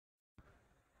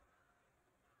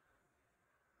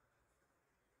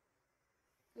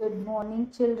Good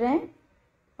morning, children.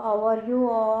 How are you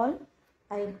all?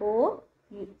 I hope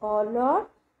you all are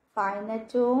fine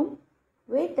at home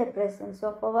with the presence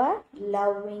of our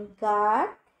loving God.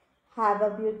 Have a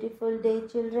beautiful day,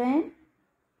 children.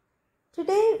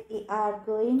 Today we are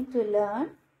going to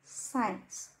learn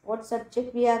science. What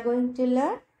subject we are going to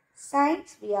learn?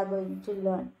 Science we are going to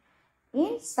learn.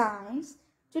 In science,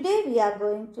 today we are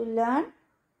going to learn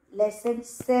lesson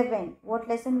 7. What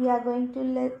lesson we are going to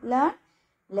learn?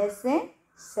 Lesson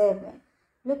 7.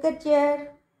 Look at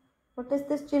here. What is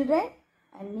this, children?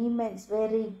 Animals.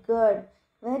 Very good.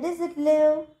 Where does it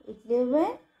live? It lives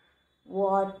in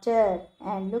water.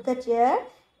 And look at here.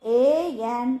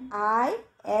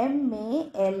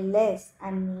 Animals.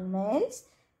 Animals.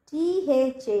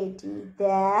 THAT.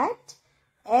 That.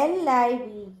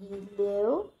 LIVE.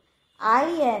 Live.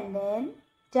 INNWATER.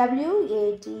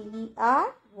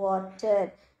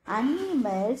 Water.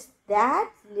 Animals that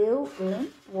live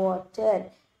in water.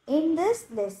 In this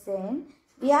lesson,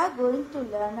 we are going to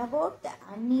learn about the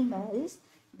animals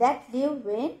that live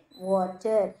in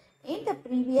water. In the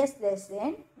previous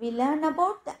lesson, we learned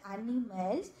about the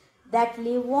animals that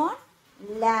live on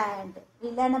land. We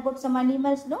learned about some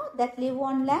animals, no, that live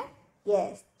on land?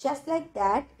 Yes, just like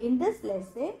that, in this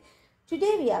lesson,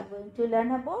 today we are going to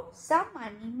learn about some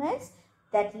animals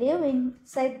that live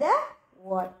inside the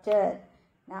water.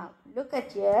 Now, look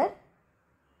at here.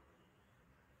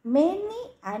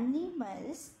 Many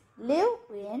animals live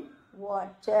in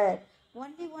water.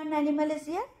 Only one animal is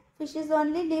here? Fish is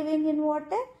only living in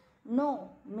water?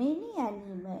 No, many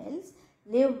animals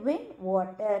live in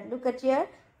water. Look at here.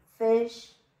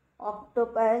 Fish,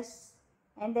 octopus,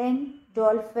 and then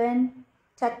dolphin,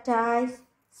 tortoise,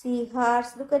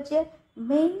 seahorse. Look at here.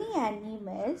 Many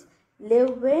animals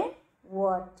live in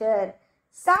water.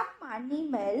 Some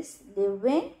animals live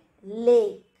in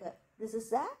lake. This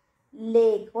is a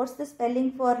lake. What's the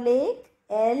spelling for lake?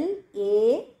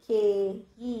 L-A-K-E.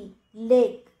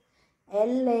 Lake.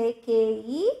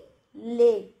 L-A-K-E.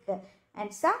 Lake.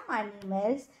 And some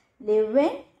animals live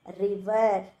in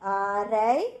river.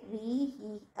 R-I-V-E-R.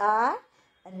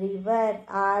 River.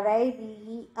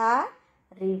 R-I-V-E-R.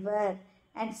 River.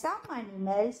 And some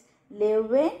animals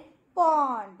live in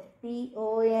pond.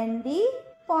 P-O-N-D.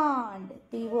 Pond.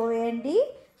 P-O-N-D.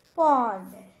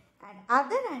 Pond. And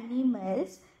other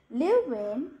animals live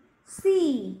in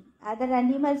sea. Other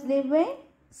animals live in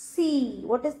sea.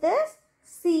 What is this?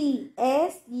 Sea.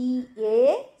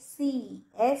 S-E-A-C.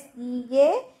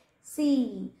 S-E-A-C.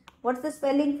 What's the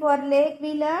spelling for lake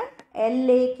we learned?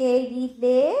 L-A-K-E.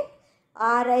 Lake.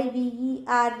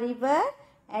 R-I-V-E-R. River.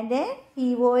 And then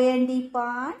P-O-N-D.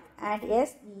 Pond. And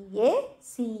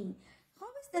S-E-A-C. How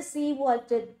is the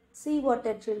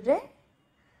seawater, children?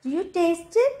 Do you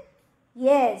taste it?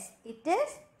 Yes, it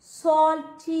is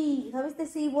salty. How is the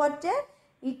seawater?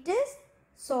 It is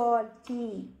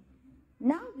salty.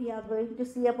 Now we are going to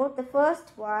see about the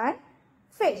first one,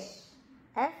 fish.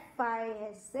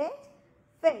 F-I-S-H,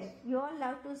 fish. You all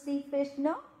love to see fish,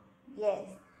 no? Yes.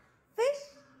 Fish,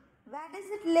 where does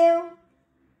it live?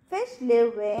 Fish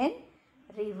live in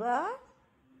river,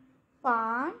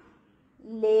 pond,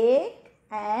 lake,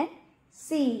 and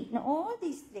sea. In all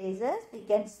these places, we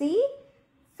can see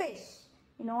fish.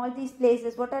 In all these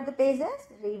places, what are the places?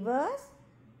 Rivers,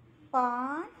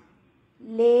 pond,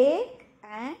 lake,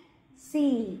 and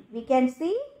sea. We can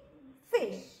see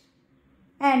fish.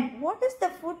 And what is the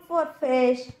food for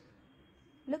fish?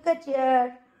 Look at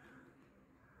here.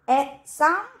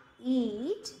 Some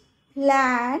eat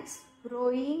plants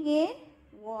growing in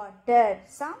water.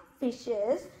 Some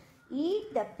fishes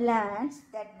eat the plants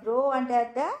that grow under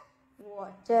the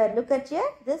water. Look at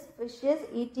here. This fish is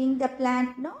eating the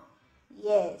plant, no?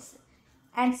 Yes.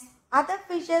 And other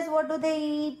fishes, what do they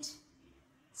eat?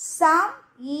 Some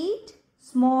eat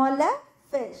smaller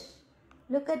fish.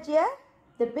 Look at here.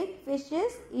 The big fish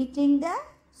is eating the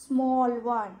small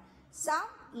one. Some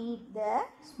eat the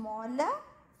smaller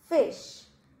fish.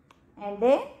 And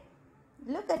then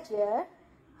look at here.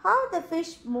 How the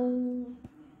fish move.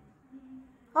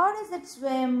 How does it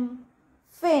swim?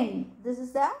 Fin. This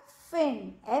is the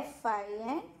fin.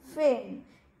 F-I-N. Fin.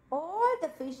 All the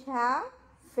fish have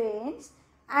fins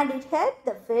and it helps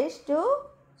the fish to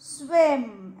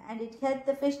swim.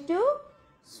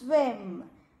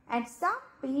 And some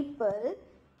people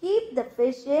keep the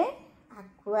fish in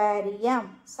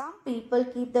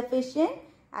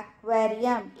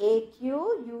aquarium.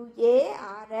 A-Q-U-A-R-I-U-M.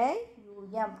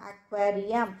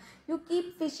 Aquarium. You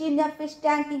keep fish in a fish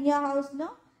tank in your house,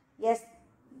 no? Yes.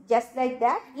 Just like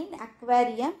that, in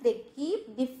aquarium, they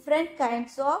keep different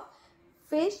kinds of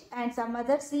fish and some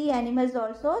other sea animals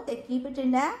also. They keep it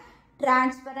in a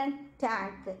transparent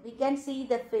tank. We can see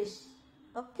the fish.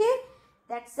 Okay,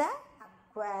 that's a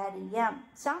aquarium.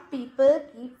 Some people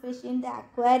keep fish in the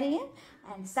aquarium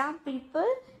and some people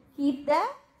keep the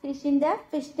fish in the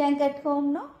fish tank at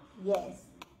home, no? Yes.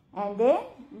 And then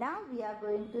now we are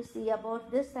going to see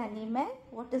about this animal.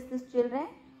 What is this, children?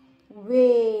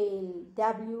 Whale.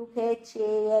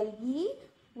 W-H-A-L-E.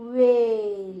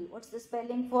 Whale. What's the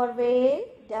spelling for whale?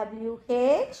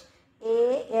 W-H-A-L-E.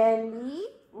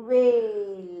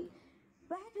 Whale.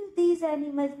 Where do these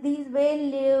animals, these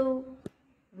whales live?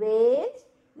 Whales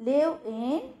live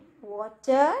in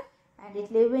water and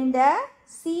it live in the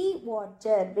sea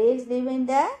water. Whales live in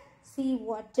the sea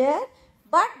water,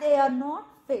 but they are not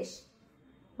fish.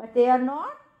 But they are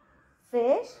not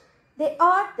fish. They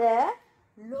are the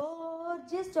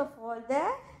largest of all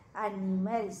the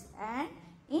animals, and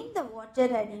in the water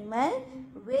animal,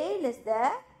 whale is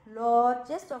the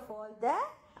largest of all the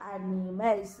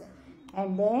animals.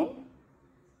 And then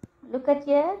look at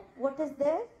here. What is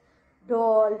this?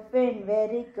 Dolphin.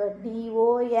 Very good.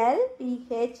 D-O-L-P-H-I-N.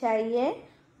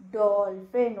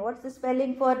 Dolphin. What's the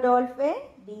spelling for dolphin?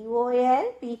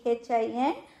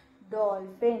 D-O-L-P-H-I-N.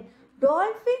 Dolphin.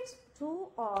 Dolphins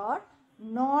too are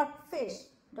not fish.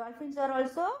 Dolphins are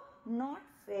also not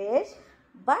fish,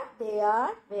 but they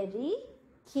are very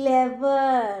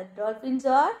clever. Dolphins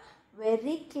are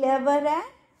very clever and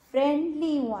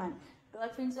friendly one.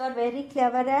 Dolphins are very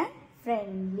clever and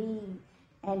friendly.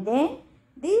 And then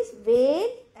these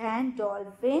whales and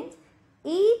dolphins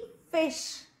eat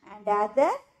fish and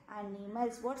other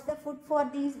animals. What's the food for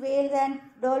these whales and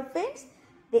dolphins?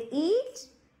 They eat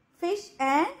fish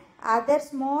and other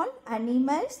small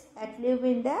animals that live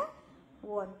in the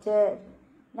water.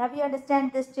 Now we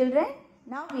understand this, children.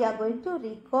 Now we are going to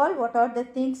recall what are the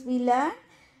things we learned.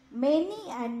 Many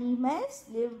animals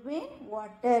live in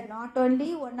water. Not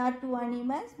only one or two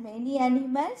animals, many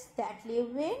animals that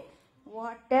live in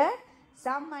water.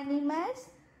 Some animals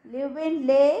live in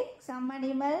lakes, some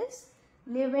animals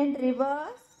live in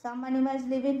rivers, some animals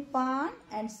live in pond,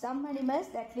 and some animals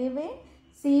that live in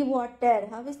sea water.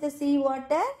 How is the sea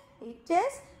water? It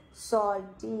is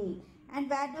salty. And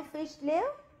where do fish live?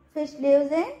 Fish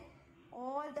lives in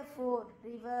all the four: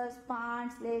 rivers,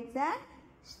 ponds, lakes and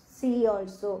sea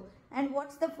also. And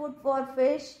what's the food for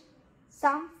fish?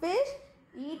 Some fish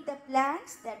eat the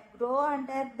plants that grow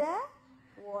under the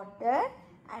water,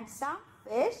 and some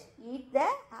fish eat the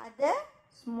other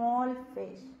small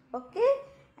fish. Okay?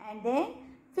 And then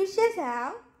fishes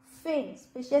have fins.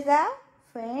 Fishes have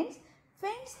fins.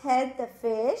 Fins help the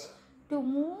fish to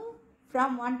move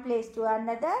from one place to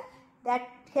another. That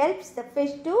helps the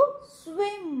fish to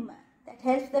swim. That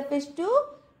helps the fish to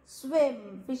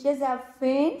swim. Fishes have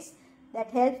fins that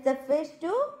helps the fish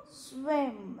to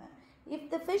swim. If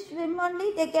the fish swim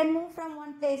only, they can move from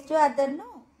one place to other.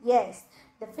 No. Yes.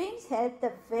 The fins help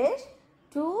the fish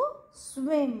to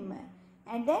swim.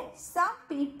 And then some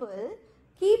people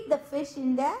keep the fish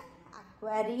in the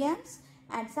aquariums,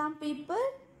 and some people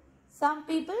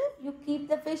you keep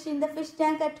the fish in the fish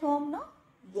tank at home, no?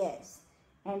 Yes.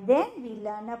 And then we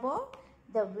learn about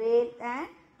the whale and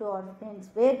dolphins.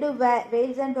 Where do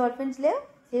whales and dolphins live?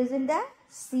 Lives in the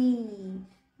sea.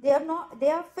 They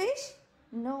are fish?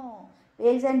 No.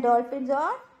 Whales and dolphins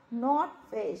are not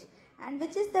fish. And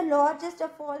which is the largest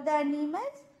of all the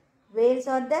animals? Whales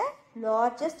are the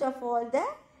largest of all the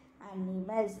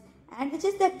animals. And which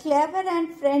is the clever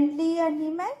and friendly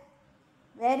animal?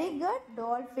 Very good.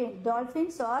 Dolphin.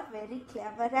 Dolphins are very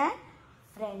clever and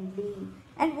friendly.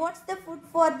 And what's the food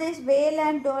for this whale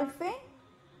and dolphin?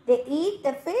 They eat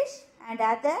the fish and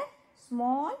other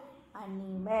small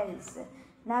animals.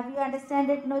 Now you understand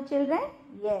it, no, children?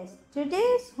 Yes.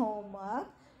 Today's homework,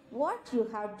 what you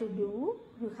have to do,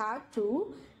 you have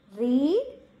to read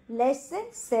lesson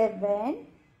 7,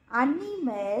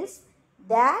 animals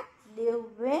that live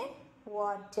in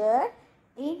water,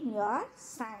 in your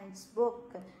science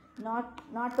book.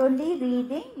 Not only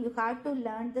reading, you have to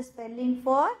learn the spelling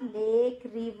for lake,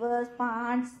 rivers,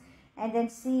 ponds, and then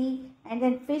sea, and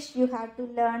then fish. You have to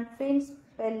learn fins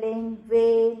spelling,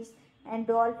 whales and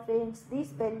dolphins. These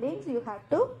spellings you have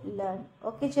to learn.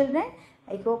 Okay, children?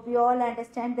 I hope you all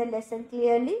understand the lesson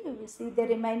clearly. We will see the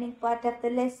remaining part of the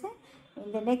lesson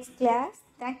in the next class.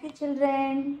 Thank you,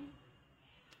 children.